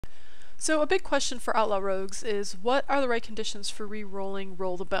So a big question for Outlaw Rogues is, what are the right conditions for re-rolling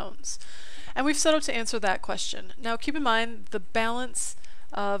Roll the Bones? And we've set out to answer that question. Now keep in mind the balance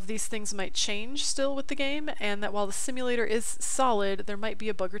of these things might change still with the game, and that while the simulator is solid, there might be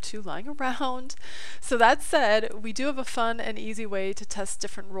a bug or two lying around. So that said, we do have a fun and easy way to test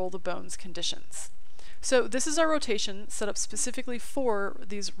different Roll the Bones conditions. So this is our rotation set up specifically for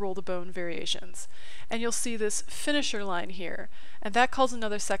these Roll the Bone variations. And you'll see this finisher line here, and that calls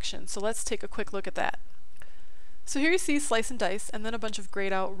another section, so let's take a quick look at that. So here you see Slice and Dice, and then a bunch of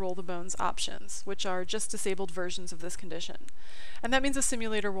grayed out Roll the Bones options, which are just disabled versions of this condition. And that means the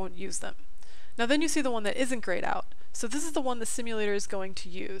simulator won't use them. Now then you see the one that isn't grayed out. So this is the one the simulator is going to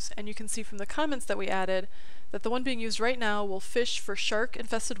use, and you can see from the comments that we added that the one being used right now will fish for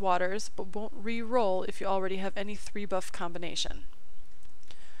shark-infested waters, but won't re-roll if you already have any 3-buff combination.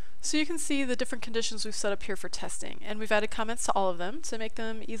 So you can see the different conditions we've set up here for testing, and we've added comments to all of them to make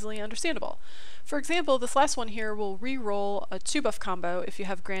them easily understandable. For example, this last one here will re-roll a 2-buff combo if you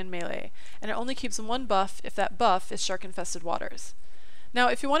have Grand Melee, and it only keeps 1 buff if that buff is shark-infested waters. Now,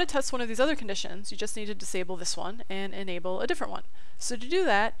 if you want to test one of these other conditions, you just need to disable this one and enable a different one. So to do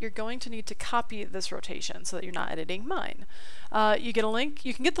that, you're going to need to copy this rotation so that you're not editing mine. You get a link.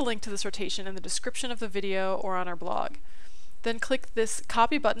 You can get the link to this rotation in the description of the video or on our blog. Then click this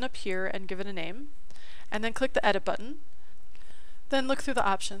copy button up here and give it a name, and then click the edit button. Then look through the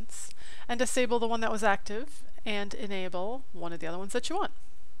options and disable the one that was active and enable one of the other ones that you want.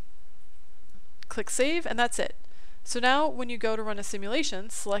 Click save, and that's it. So now when you go to run a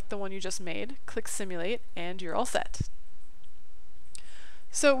simulation, select the one you just made, click simulate, and you're all set.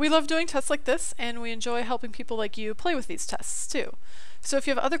 So we love doing tests like this, and we enjoy helping people like you play with these tests too. So if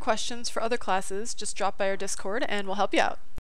you have other questions for other classes, just drop by our Discord and we'll help you out.